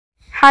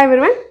Hi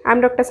everyone, I am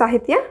Dr.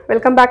 Sahithya.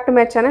 Welcome back to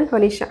my channel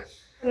HONEESHA.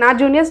 నా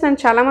juniors నన్ను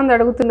చాలా మంది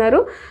అడుగుతున్నారు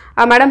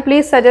madam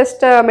please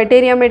suggest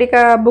materia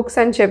medica books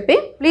అని చెప్పి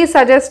please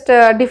suggest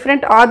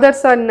different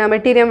authors on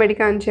materia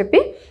medica అని చెప్పి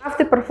of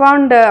the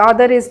profound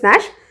author is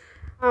Nash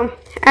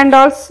and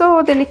also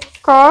దీని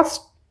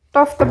cost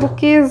of the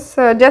book is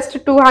just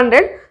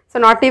 200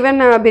 so not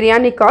even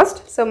biryani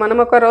cost so మనం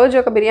ఒక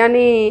రోజు ఒక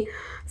biryani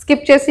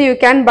skip చేసి you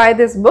can buy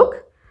this book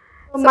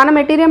మన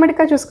materia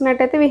medica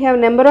చూసుకున్నట్టయితే we have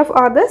number of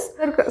authors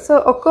so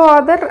ఒక్కో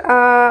author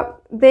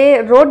they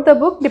wrote the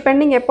book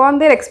depending upon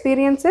their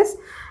experiences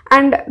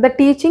and the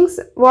teachings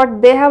what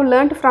they have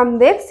learned from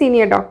their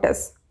senior doctors.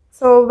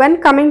 So when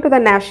coming to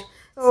the NASH,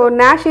 so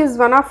NASH is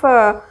one of a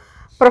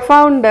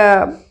profound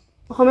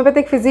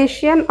homeopathic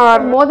physician or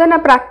more than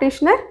a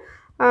practitioner,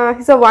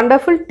 he's a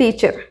wonderful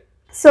teacher.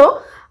 So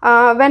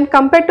when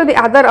compared to the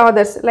other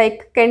authors like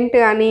Kent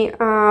ani,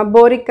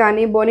 Boric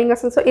ani,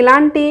 Boningason, so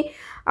ilanti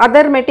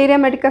other Materia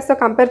Medicas తో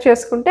compare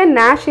చేసుకుంటే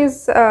Nash is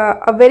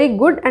very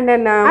good and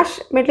Nash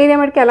materia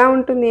medica ఎలా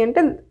ఉంటుంది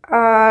అంటే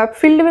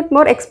filled with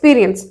more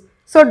experience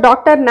so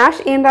doctor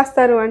Nash ఏం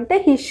రాస్తారు అంటే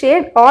he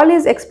shared all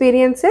his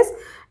experiences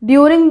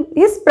during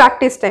his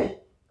practice time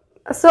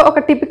so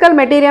ఒక typical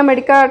materia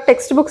medica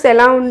text books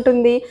ఎలా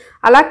ఉంటుంది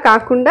అలా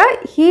కాకుండా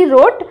he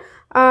wrote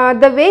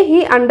the way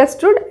he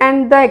understood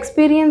and the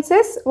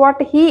experiences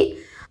what he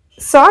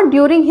saw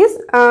during his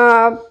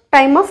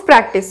time of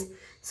practice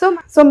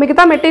so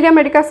మిగతా materia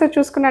మెడికాస్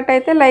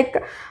చూసుకున్నట్టయితే like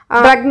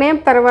drug name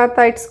తర్వాత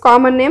it's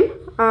common name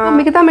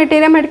మిగతా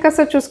materia మెడికాస్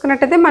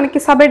చూసుకున్నట్టయితే మనకి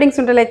సబ్ హెడింగ్స్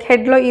ఉంటాయి లైక్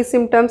హెడ్లో ఈ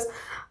symptoms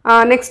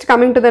next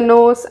coming to the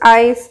nose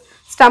ice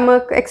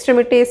stomach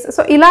extremities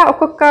so ఇలా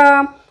ఒక్కొక్క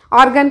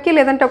ఆర్గన్కి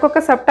లేదంటే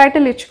ఒక్కొక్క సబ్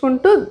టైటిల్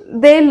ఇచ్చుకుంటూ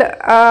they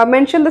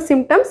mention the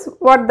symptoms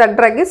what the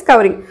drug is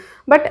covering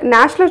but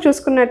నాష్లో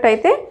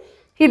చూసుకున్నట్టయితే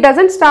he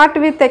doesn't start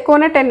with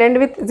econet and end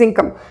with zinc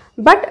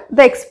but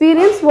the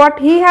experience what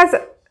he has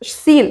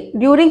seen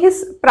during his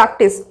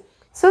practice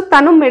so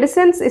tanu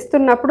medicines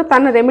istunnappudu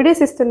tanu remedies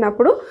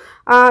istunnappudu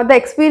the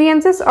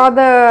experiences or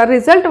the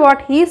result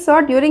what he saw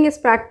during his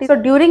practice so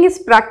during his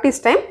practice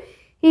time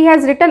he has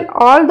written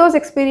all those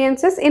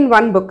experiences in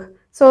one book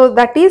so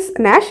that is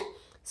NASH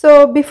so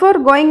before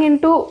going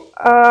into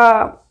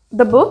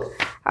the book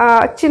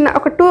chinna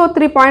oka 2 or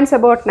 3 points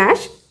about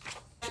NASH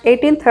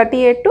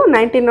 1838 to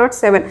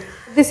 1907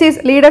 this is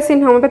leaders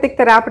in homeopathic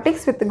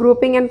therapeutics with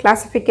grouping and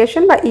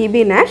classification by E.B.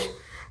 Nash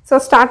so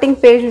starting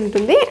page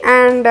untundi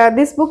and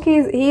this book he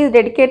is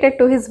dedicated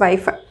to his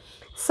wife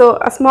so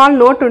a small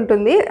note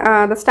untundi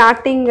the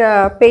starting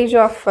page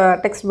of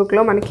textbook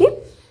lo manaki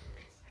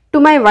to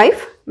my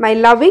wife my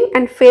loving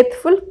and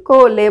faithful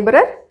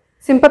co-laborer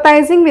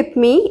sympathizing with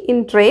me in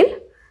trail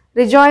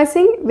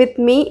rejoicing with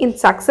me in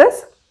success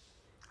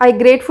I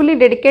gratefully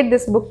dedicate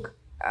this book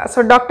so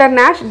Dr.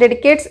 Nash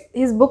dedicates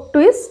his book to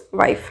his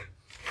wife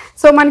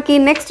so manaki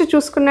next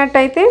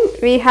చూసుకున్నట్టయితే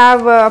we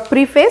have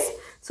preface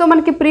so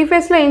మనకి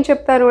ప్రీఫేస్లో ఏం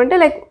చెప్తారు అంటే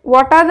like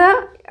what are the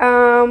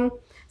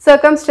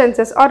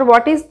circumstances are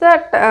what is the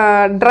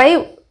drive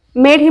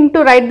made him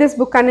to right this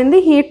book అనేది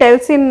he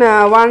tells in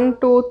 1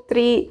 2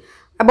 3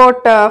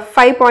 about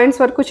 5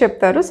 points వరకు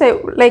చెప్తారు so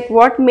like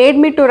what made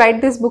me to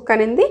right this book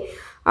అనేది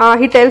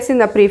he tells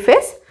in the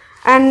preface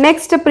and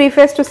next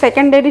preface to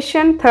second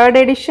edition third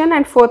edition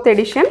and fourth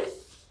edition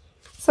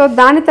so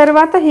దాని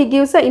తర్వాత he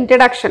gives a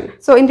introduction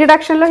so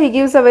ఇంట్రడక్షన్లో he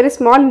gives a very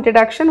small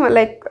introduction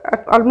like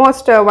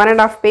almost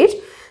 1.5 page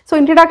so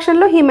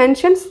ఇంట్రడక్షన్లో he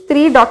mentions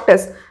 3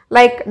 doctors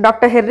like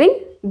doctor herring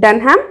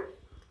డన్హామ్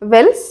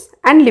wells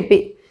and లిపి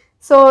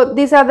so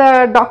these are the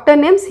doctor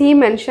names he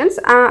mentions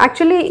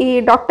actually ఈ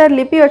doctor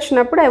లిపి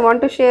వచ్చినప్పుడు I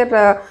want to share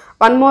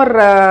one more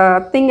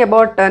thing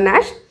about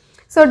Nash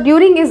so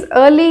during his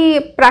early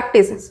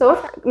practice so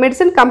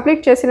medicine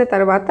complete చేసిన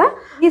తర్వాత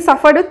he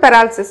suffered with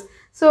paralysis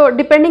so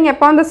depending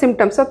upon the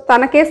symptoms so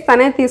తన case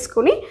తనే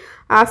తీసుకుని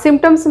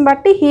symptoms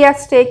బట్టి he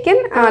has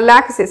taken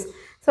లాక్సిస్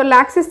so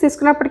లాక్సిస్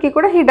తీసుకున్నప్పటికీ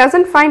కూడా he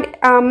doesn't find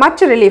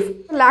much relief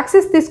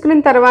లాక్సిస్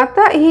తీసుకున్న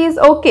తర్వాత he is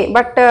okay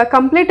but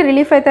complete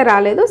relief అయితే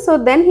రాలేదు so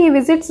then he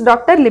visits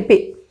doctor లిపి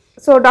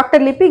సో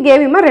డాక్టర్ లిపి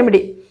gave him a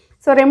remedy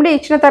so remedy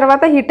ఇచ్చిన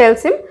తర్వాత he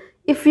tells him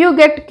if you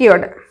get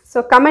cured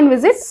so come and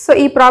visit so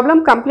ఈ problem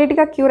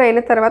కంప్లీట్గా cure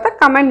అయిన తర్వాత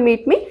come and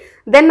meet me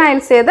then I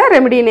will say the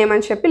remedy name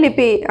అని చెప్పి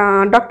లిపి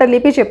doctor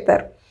లిపి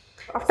చెప్తారు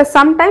after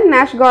some time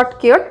NASH got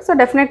cured so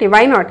definitely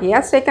why not he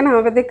has taken a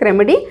homeopathic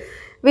remedy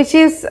which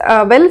is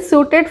well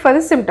suited for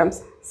the symptoms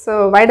so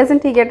why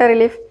doesn't he get a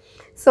relief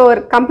so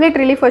complete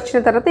relief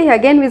vachina tarvata he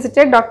again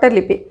visited Dr.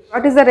 Lipi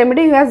what is the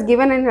remedy he has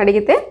given in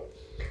adigite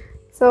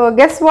so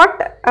guess what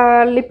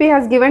Lipi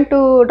has given to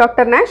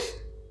Dr. Nash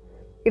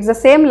it's the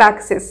same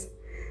laxis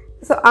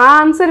so aa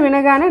answer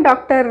vinagane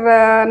Dr.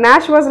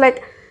 Nash was like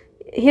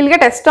he'll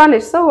get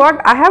astonished so what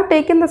I have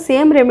taken the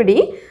same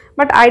remedy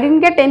but I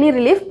didn't get any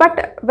relief but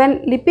when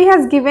Lipi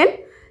has given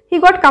he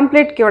got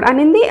complete cured and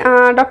in the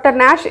Dr.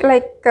 Nash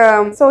like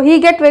so he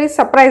get very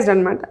surprised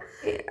anamata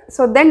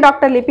so then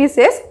Dr. Lipi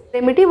says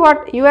remedy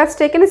what you has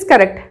taken is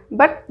correct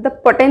but the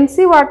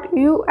potency what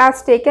you has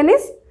taken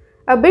is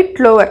a bit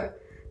lower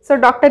so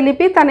doctor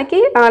లిపి తనకి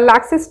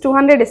లాక్సిస్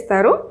 200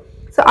 ఇస్తారు.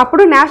 So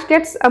అప్పుడు Nash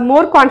gets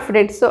more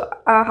confident. So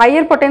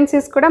higher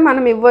potencies కూడా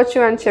మనం ఇవ్వచ్చు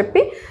అని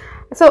చెప్పి.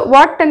 So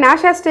what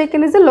Nash has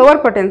taken is the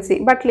lower potency,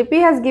 but లిపి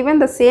has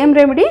given the same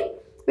remedy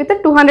with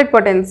 200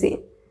 potency.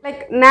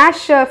 Like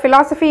Nash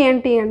philosophy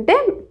ఏంటి అంటే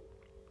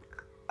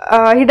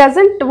he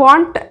doesn't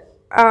want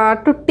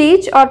to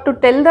teach or to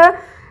tell the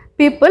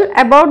people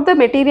about the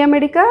Materia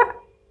Medica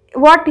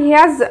what he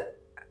has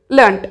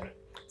learnt.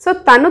 So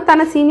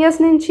తన seniors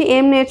నుంచి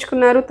ఏం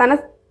నేర్చుకున్నారు,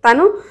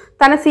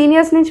 తన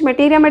seniors నుంచి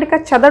materia medica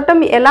చదవటం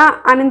ఎలా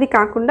అనేది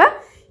కాకుండా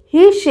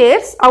he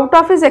shares out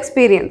of his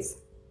experience.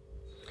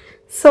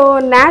 So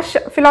Nash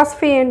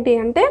philosophy ఏంటి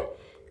అంటే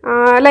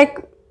లైక్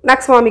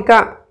నక్స్వామిక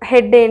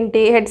హెడ్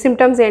ఏంటి, హెడ్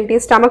సిమ్టమ్స్ ఏంటి,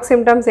 స్టమక్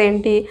సిమ్టమ్స్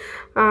ఏంటి,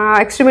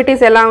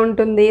 ఎక్స్ట్రిమిటీస్ ఎలా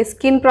ఉంటుంది,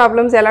 స్కిన్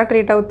ప్రాబ్లమ్స్ ఎలా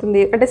ట్రీట్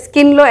అవుతుంది, అంటే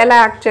స్కిన్లో ఎలా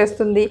యాక్ట్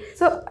చేస్తుంది.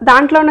 సో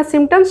దాంట్లో ఉన్న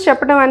సిమ్టమ్స్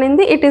చెప్పడం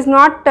అనేది it is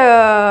not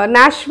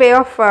Nash way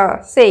of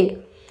saying.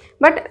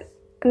 But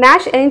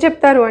Nash ఏం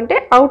చెప్తారు అంటే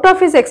out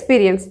of his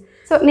experience.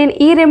 So నేను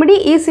ఈ రెమెడీ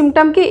ఈ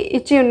సిమ్టమ్కి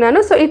ఇచ్చి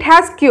ఉన్నాను, సో ఇట్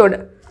హ్యాస్ క్యూర్డ్,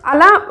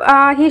 అలా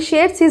he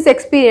shares his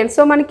experience.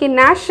 So మనకి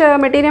నాష్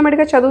మెటీరియా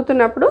మెడికా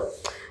చదువుతున్నప్పుడు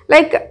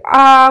లైక్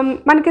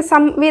మనకి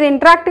we are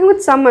interacting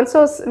with someone, so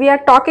we are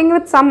talking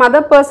with some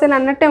other person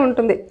అన్నట్టే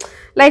ఉంటుంది.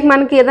 లైక్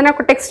మనకి ఏదైనా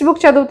ఒక టెక్స్ట్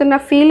బుక్ చదువుతున్న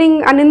ఫీలింగ్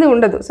అనేది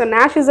ఉండదు. So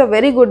Nash is a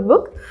very good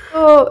book.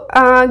 So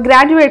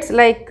graduates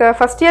like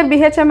first year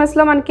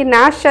BHMSలో మనకి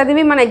నాష్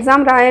చదివి మన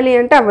ఎగ్జామ్ రాయాలి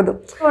అంటే అవ్వదు.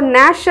 సో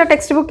నాష్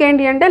టెక్స్ట్ బుక్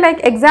ఏంటి అంటే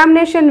లైక్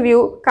ఎగ్జామినేషన్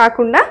వ్యూ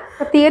కాకుండా,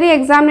 థియరీ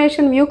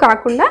ఎగ్జామినేషన్ వ్యూ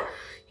కాకుండా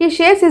he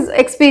shares his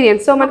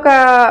experience. So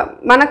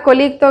మన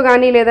కొలీగ్తో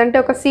కానీ లేదంటే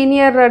ఒక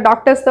సీనియర్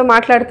డాక్టర్స్తో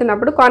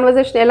మాట్లాడుతున్నప్పుడు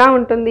కాన్వర్జేషన్ ఎలా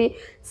ఉంటుంది.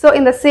 So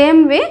in the same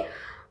way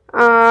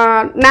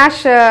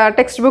Nash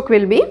text book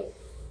will be.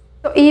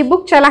 So ఈ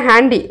బుక్ చాలా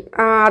హ్యాండీ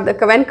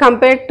వెన్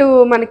కంపేర్ టు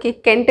మనకి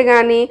కెంట్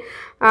కానీ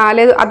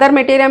లేదు అదర్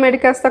మెటీరియా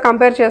మెడికాస్తో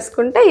కంపేర్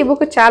చేసుకుంటే ఈ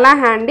బుక్ చాలా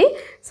handy.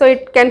 So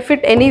it can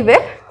fit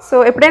anywhere. So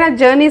ఎప్పుడైనా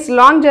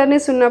లాంగ్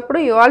జర్నీస్ ఉన్నప్పుడు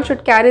you all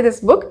should carry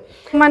this book.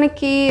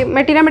 మనకి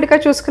మెటీరియా మెడికా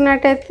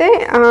చూసుకున్నట్టయితే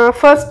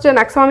ఫస్ట్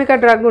నక్స్వామికా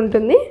డ్రగ్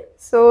ఉంటుంది.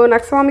 సో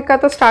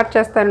నక్స్వామికాతో స్టార్ట్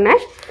చేస్తారు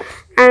నాష్.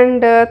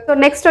 అండ్ సో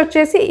నెక్స్ట్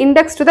వచ్చేసి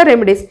ఇండెక్స్ టు ద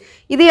రెమెడీస్.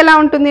 ఇది ఎలా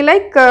ఉంటుంది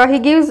like he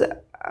gives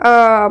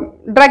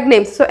drug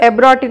names. So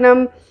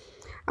ఎబ్రాటినమ్,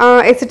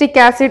 acetic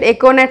acid,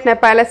 ఎకోనెట్,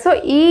 నెపాలస్. So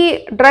ఈ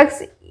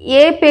drugs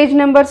A page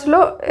నెంబర్స్లో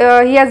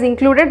he has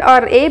included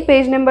are A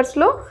page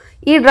నెంబర్స్లో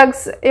ఈ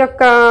drugs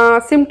యొక్క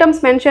symptoms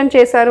mention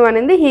చేశారు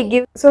అనేది he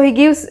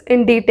gives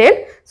in detail.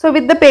 So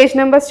with the page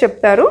numbers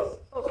చెప్తారు.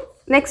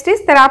 Next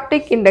is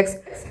థెరాప్టిక్ index.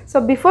 So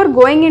before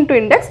going in to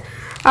index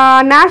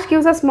Nash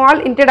gives a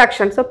small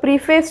introduction. So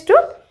preface to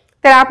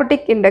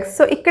థెరాపటిక్ index.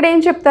 So ఇక్కడ ఏం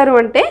చెప్తారు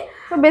అంటే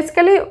so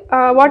basically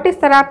what is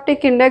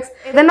థెరాపటిక్ index,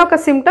 ఏదైనా ఒక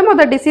symptom are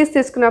the disease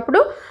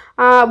తీసుకున్నప్పుడు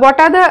what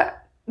are the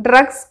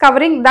drugs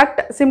covering that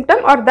symptom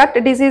or that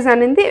disease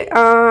అనేది.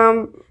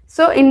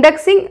 So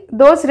indexing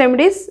those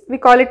remedies we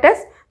call it as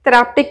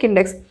therapeutic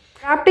index.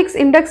 Therapeutic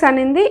index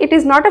అనేది it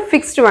is not a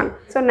fixed one.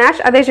 So Nash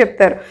అదే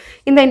చెప్తారు.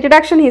 In the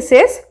introduction he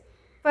says,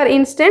 for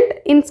instance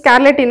in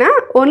scarlatina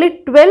only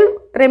 12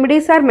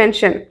 remedies are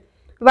mentioned,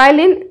 while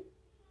in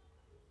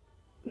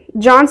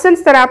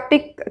Johnson's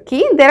therapeutic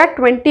key there are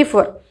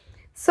 24.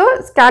 So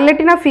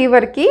scarlatina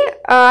fever కి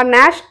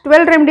Nash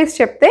 12 remedies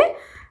చెప్తే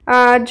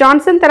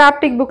Johnson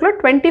థెరాప్టిక్ బుక్లో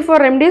 24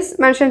 remedies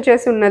mention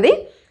చేసి ఉన్నది.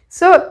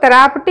 So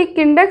థెరాపటిక్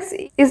index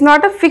is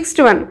not a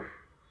fixed one,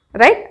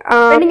 right?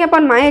 Depending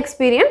upon my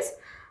experience.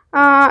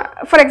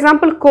 For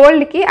example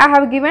కోల్డ్కి I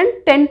have given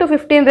 10 to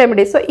 15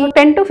 remedies. So ఈ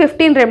 10 to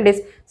 15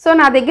 remedies, so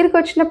నా దగ్గరికి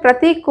వచ్చిన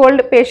ప్రతి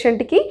కోల్డ్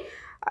పేషెంట్కి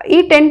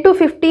ఈ 10 to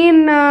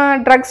 15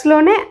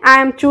 డ్రగ్స్లోనే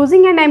I'm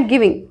choosing and I'm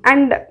giving.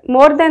 And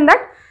more than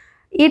that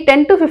ఈ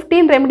 10 to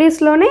 15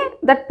 రెమెడీస్లోనే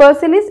that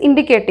person is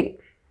indicating,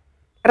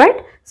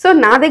 right? So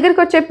నా దగ్గరికి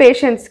వచ్చే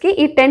పేషెంట్స్కి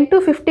ఈ 10 to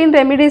 15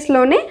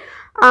 రెమెడీస్లోనే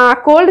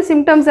కోల్డ్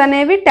సిమ్టమ్స్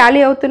అనేవి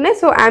టాలీ అవుతున్నాయి.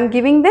 So I'm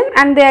giving them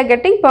and they are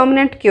getting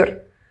permanent cure.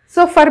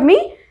 So for me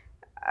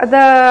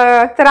the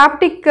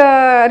థెరాపటిక్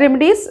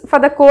remedies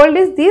for the cold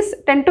is these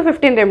 10 to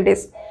 15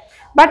 remedies.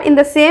 But in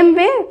the same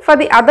way for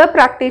the other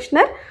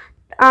practitioner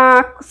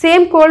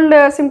same cold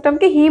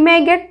సిమ్టమ్కి he may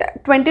get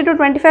 20 to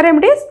 25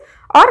 remedies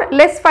are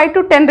less 5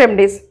 to 10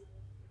 remedies.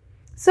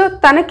 So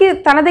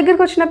తన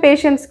దగ్గరికి వచ్చిన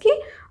పేషెంట్స్కి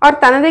or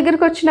తన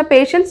దగ్గరికి వచ్చిన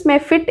patients May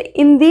fit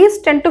in these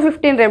 10 to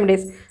 15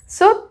 remedies.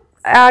 So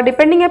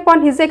depending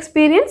upon his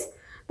experience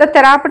the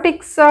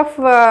థెరాపటిక్స్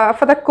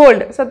for the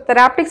cold, so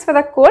థెరాపటిక్స్ for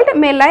the cold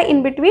మే లై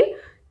in between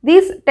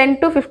these 10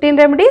 to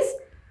 15 remedies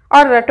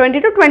are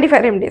 20 to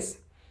 25 remedies.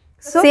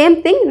 So same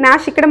thing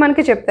Nash ఇక్కడ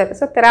మనకి చెప్తారు.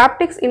 So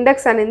థెరాపటిక్స్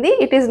index అనేది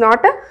it is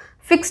not a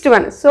fixed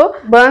one. So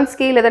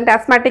బర్న్స్కి లేదంటే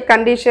osmotic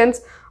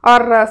conditions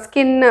are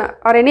skin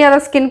or any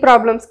other skin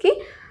ప్రాబ్లమ్స్కి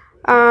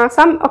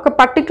ఒక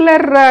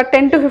particular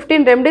 10 to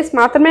 15 remedies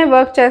మాత్రమే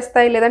work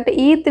చేస్తాయి, లేదంటే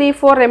ఈ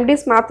 3-4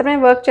 రెమెడీస్ మాత్రమే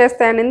వర్క్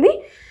చేస్తాయి అనేది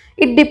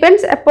it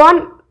depends upon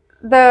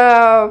the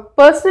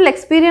personal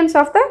experience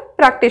of the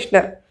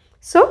practitioner.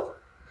 So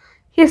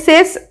he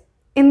says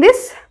in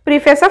this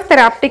preface of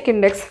థెరాపటిక్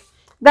index.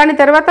 దాని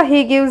తర్వాత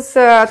హీ గివ్స్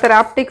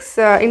థెరాపటిక్స్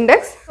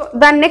ఇండెక్స్.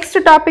 దాని next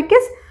topic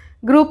is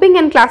grouping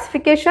and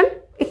classification.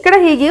 ఇక్కడ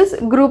he gives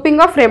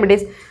grouping of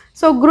remedies.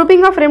 So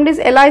grouping of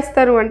remedies ఎలా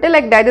ఇస్తారు అంటే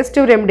like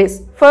digestive remedies.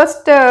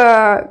 First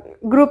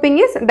grouping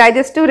is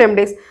digestive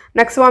remedies,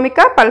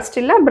 నక్స్వామికా,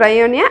 pulsatilla,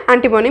 Bryonia,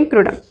 antimonium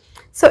క్రూడమ్.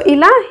 So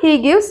ఇలా he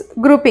gives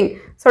grouping.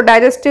 So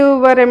digestive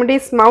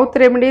remedies, mouth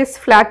remedies,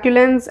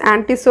 ఫ్లాట్యులెన్స్,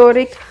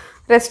 antipsoric,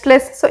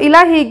 restless. So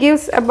ఇలా he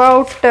gives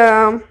about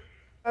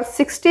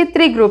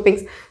 63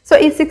 groupings. So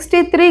ఈ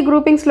 63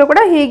 గ్రూపింగ్స్లో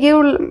కూడా he give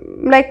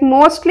like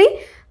mostly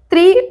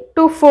 3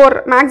 to 4,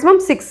 maximum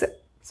 6.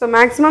 So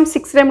maximum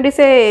 6 remedies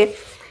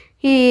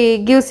he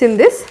gives in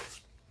this.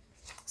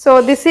 So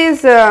this is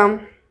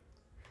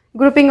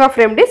grouping of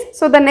remedies.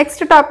 So the next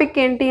topic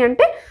enti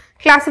ante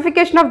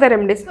classification of the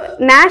remedies. So,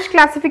 NASH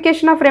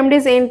classification of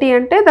remedies enti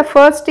ante the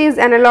first is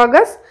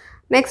analogous,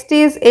 next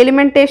is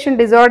alimentation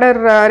disorder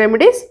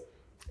remedies,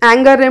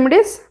 anger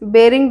remedies,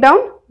 bearing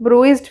down,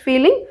 bruised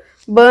feeling,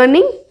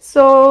 burning.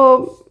 So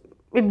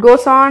it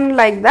goes on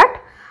like that.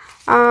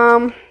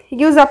 He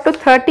gives up to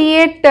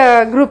 38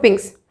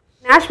 groupings.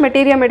 NASH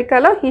Materia Medica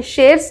lo he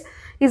shares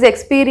his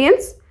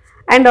experience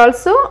and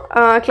also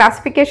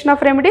classification of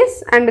remedies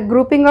and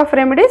grouping of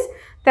remedies,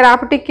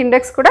 therapeutic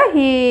index kuda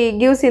he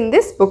gives in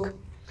this book.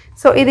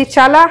 So idi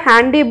chala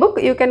handy book,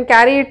 you can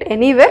carry it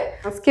anywhere.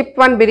 Skip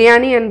one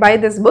biryani and buy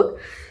this book.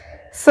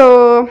 So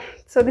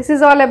this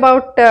is all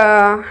about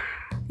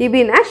EB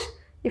NASH.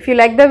 If you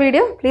like the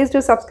video, please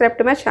do subscribe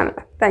to my channel.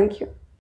 Thank you.